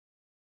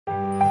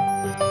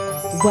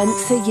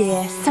Once a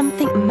year,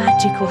 something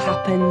magical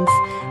happens.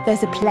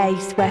 There's a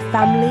place where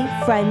family,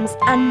 friends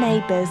and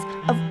neighbours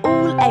of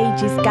all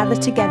ages gather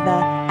together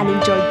and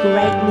enjoy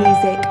great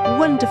music,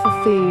 wonderful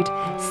food,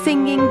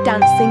 singing,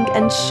 dancing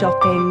and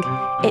shopping.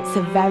 It's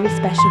a very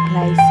special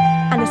place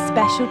and a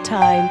special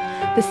time,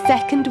 the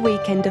second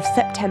weekend of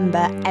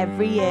September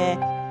every year.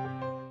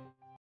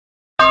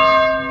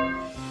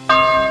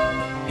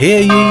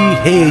 Hear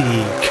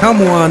ye,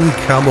 come one,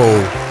 come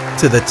all,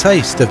 to the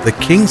taste of the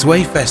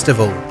Kingsway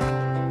Festival.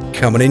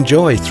 Come and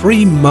enjoy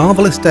 3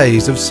 marvellous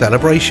days of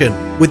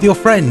celebration with your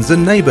friends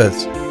and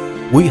neighbours.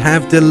 We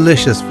have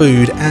delicious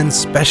food and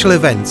special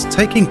events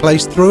taking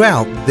place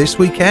throughout this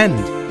weekend.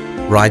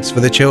 Rides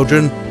for the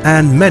children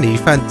and many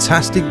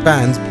fantastic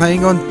bands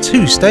playing on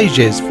 2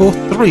 stages for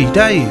 3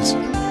 days.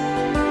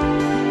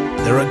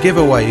 There are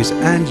giveaways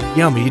and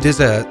yummy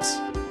desserts.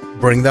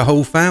 Bring the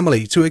whole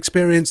family to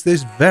experience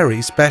this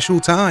very special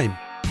time.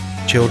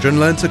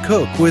 Children learn to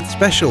cook with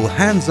special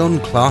hands-on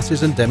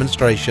classes and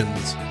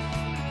demonstrations.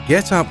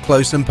 Get up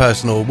close and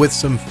personal with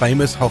some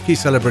famous hockey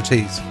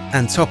celebrities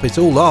and top it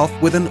all off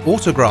with an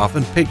autograph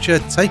and picture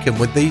taken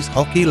with these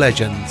hockey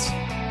legends.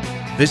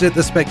 Visit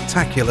the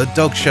spectacular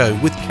dog show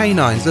with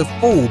canines of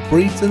all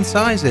breeds and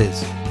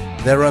sizes.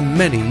 There are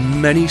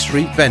many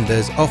street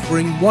vendors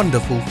offering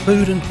wonderful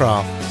food and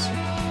crafts.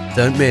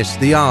 Don't miss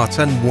the art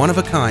and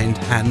one-of-a-kind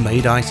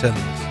handmade items.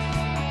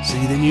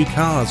 See the new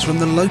cars from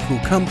the local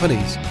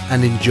companies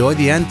and enjoy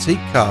the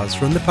antique cars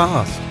from the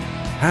past.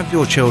 Have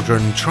your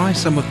children try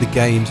some of the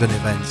games and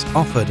events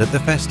offered at the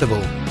festival.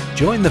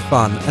 Join the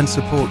fun and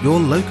support your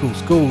local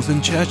schools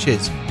and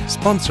churches,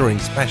 sponsoring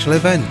special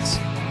events.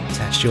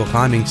 Test your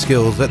climbing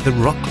skills at the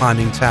rock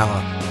climbing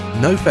tower.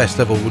 No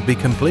festival would be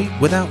complete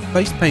without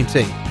face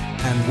painting,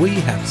 and we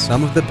have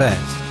some of the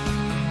best.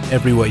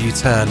 Everywhere you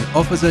turn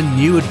offers a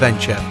new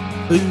adventure,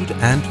 food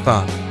and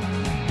fun.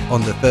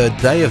 On the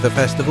 3rd day of the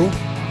festival,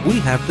 we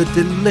have the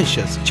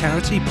delicious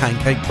charity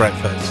pancake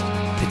breakfast.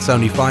 It's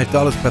only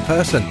 $5 per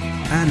person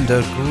and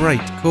a great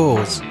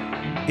cause.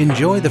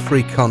 Enjoy the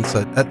free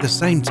concert at the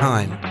same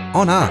time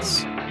on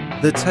us.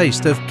 The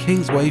Taste of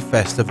Kingsway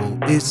Festival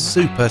is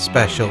super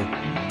special.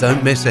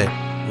 Don't miss it.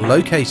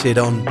 Located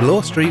on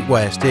Bloor Street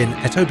West in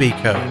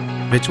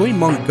Etobicoke, between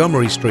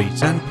Montgomery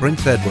Street and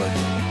Prince Edward.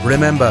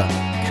 Remember,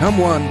 come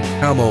one,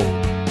 come all,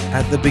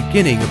 at the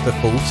beginning of the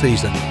fall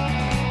season.